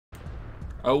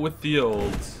Out with the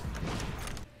old,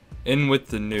 in with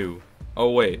the new.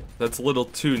 Oh wait, that's a little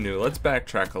too new. Let's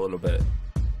backtrack a little bit.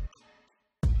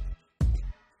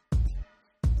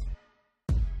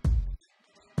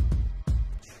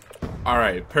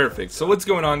 Alright, perfect. So what's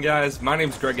going on, guys? My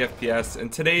name's GregFPS,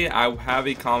 and today I have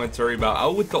a commentary about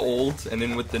out with the old and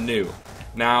in with the new.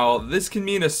 Now, this can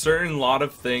mean a certain lot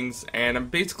of things, and I'm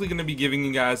basically going to be giving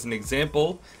you guys an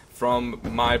example from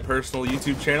my personal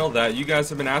YouTube channel that you guys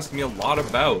have been asking me a lot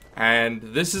about. And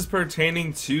this is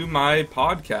pertaining to my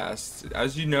podcast.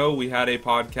 As you know, we had a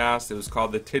podcast. It was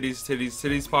called the Titties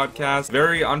Podcast.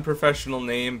 Very unprofessional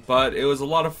name, but it was a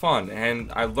lot of fun,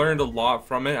 and I learned a lot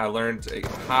from it. I learned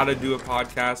how to do a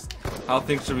podcast, how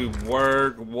things should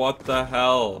work, what the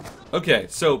hell. Okay,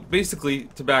 so basically,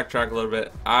 to backtrack a little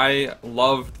bit, I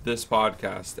loved this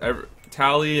podcast.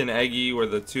 Tally and Eggy were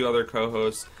the two other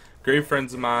co-hosts. Great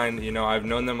friends of mine, you know, I've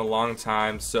known them a long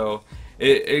time, so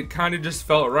it kind of just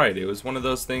felt right. It was one of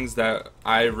those things that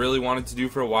I really wanted to do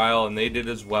for a while, and they did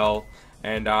as well,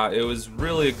 and it was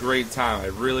really a great time. I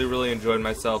really enjoyed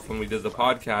myself when we did the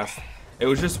podcast. It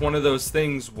was just one of those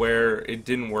things where it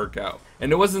didn't work out.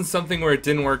 And it wasn't something where it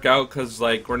didn't work out because,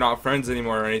 like, we're not friends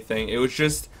anymore or anything. It was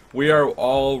just, we are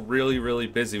all really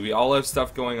busy. We all have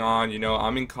stuff going on. You know,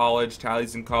 I'm in college,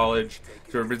 Tally's in college,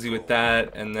 so we're busy with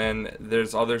that. And then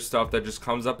there's other stuff that just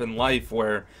comes up in life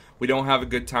where we don't have a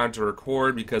good time to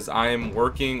record because I am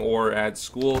working or at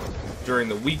school during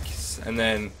the weeks. And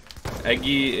then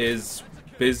Eggy is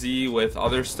busy with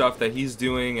other stuff that he's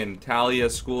doing, and Tally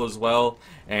has school as well.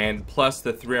 And plus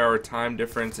the 3-hour time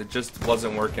difference, it just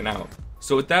wasn't working out.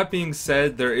 So with that being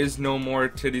said, there is no more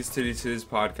Titties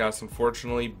podcast,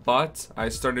 unfortunately, but I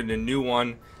started a new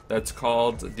one that's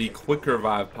called the Quick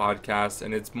Revive podcast,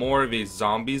 and it's more of a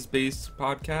zombies-based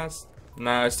podcast.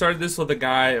 Now, I started this with a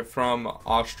guy from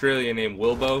Australia named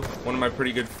Wilbo, one of my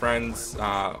pretty good friends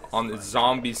on the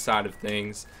zombie side of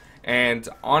things, and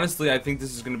honestly, I think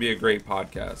this is going to be a great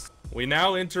podcast. We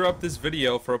now interrupt this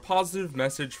video for a positive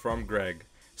message from Greg.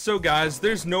 So guys,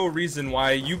 there's no reason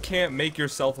why you can't make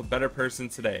yourself a better person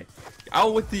today.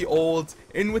 Out with the old,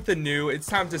 in with the new. It's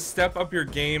time to step up your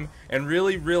game and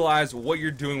really realize what you're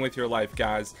doing with your life,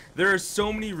 guys. There are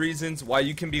so many reasons why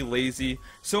you can be lazy,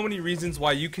 so many reasons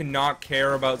why you cannot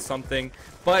care about something,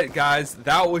 but guys,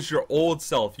 that was your old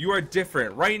self. You are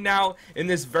different. Right now, in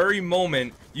this very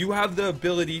moment, you have the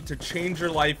ability to change your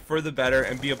life for the better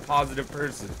and be a positive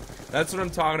person. That's what I'm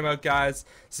talking about, guys.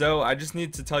 So I just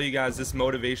need to tell you guys this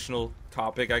motivational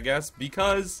topic, I guess,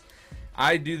 because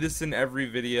I do this in every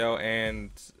video, and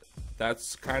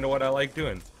that's kind of what I like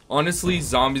doing. Honestly,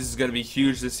 zombies is going to be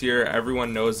huge this year.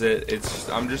 Everyone knows it.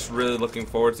 I'm just really looking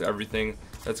forward to everything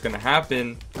that's going to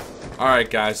happen.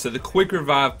 Alright guys, so the Quick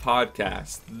Revive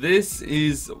podcast. This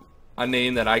is a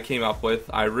name that I came up with.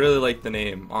 I really like the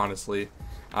name, honestly.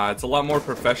 It's a lot more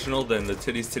professional than the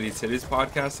Titties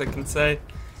podcast, I can say.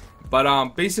 But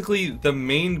basically, the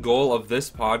main goal of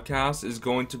this podcast is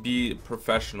going to be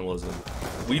professionalism.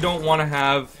 We don't want to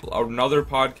have another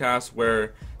podcast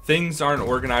where things aren't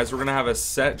organized. We're going to have a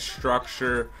set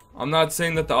structure. I'm not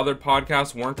saying that the other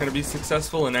podcasts weren't going to be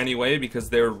successful in any way, because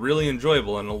they were really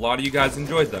enjoyable and a lot of you guys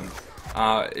enjoyed them.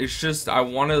 It's just I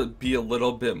want to be a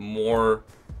little bit more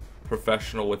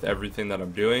professional with everything that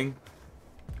I'm doing.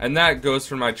 And that goes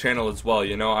for my channel as well,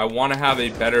 you know. I want to have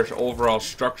a better overall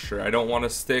structure. I don't want to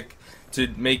stick to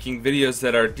making videos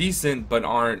that are decent but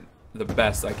aren't the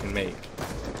best I can make.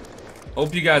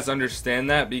 Hope you guys understand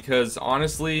that, because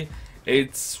honestly,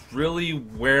 it's really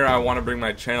where I want to bring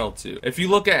my channel to. If you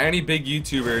look at any big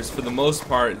YouTubers, for the most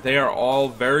part, they are all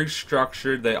very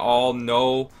structured. They all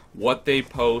know what they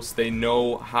post. They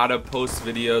know how to post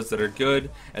videos that are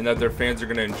good and that their fans are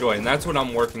going to enjoy, and that's what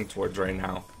I'm working towards right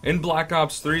now. In Black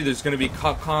Ops 3, there's going to be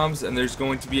cut comms and there's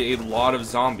going to be a lot of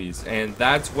zombies, and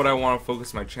that's what I want to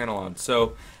focus my channel on.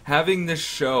 So having this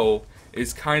show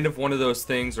is kind of one of those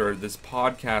things, or this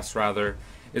podcast rather,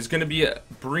 is going to be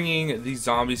bringing the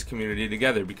zombies community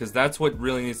together, because that's what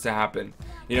really needs to happen.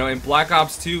 You know, in Black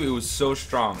Ops 2, it was so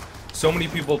strong. So many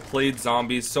people played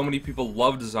zombies, so many people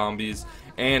loved zombies,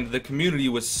 and the community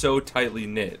was so tightly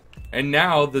knit. And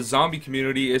now the zombie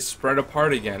community is spread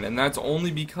apart again, and that's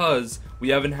only because we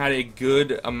haven't had a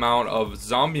good amount of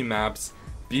zombie maps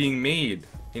being made.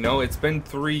 You know, it's been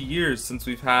 3 years since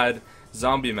we've had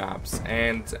zombie maps,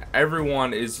 and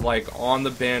everyone is like on the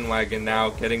bandwagon now,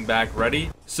 getting back ready.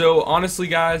 So honestly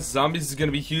guys, zombies is going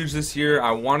to be huge this year.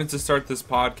 I wanted to start this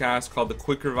podcast called the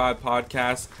Quick Revive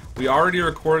podcast. We already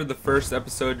recorded the first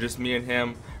episode, just me and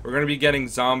him. We're going to be getting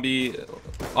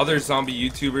other zombie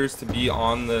YouTubers to be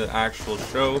on the actual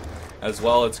show as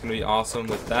well. It's going to be awesome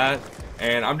with that.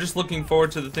 and I'm just looking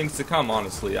forward to the things to come,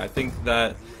 honestly. I think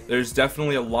that there's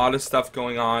definitely a lot of stuff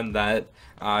going on that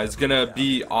is gonna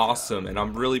be awesome, and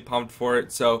I'm really pumped for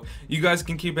it. So you guys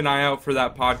can keep an eye out for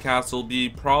that podcast. It'll be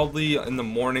probably in the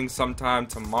morning sometime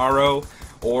tomorrow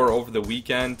or over the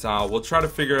weekend. We'll try to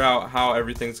figure out how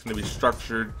everything's gonna be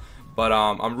structured, but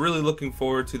I'm really looking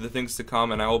forward to the things to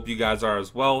come, and I hope you guys are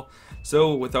as well.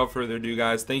 So without further ado,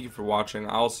 guys, thank you for watching.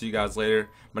 I'll see you guys later.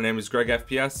 My name is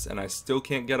GregFPS, and I still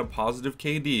can't get a positive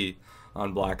KD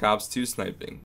on Black Ops 2 sniping.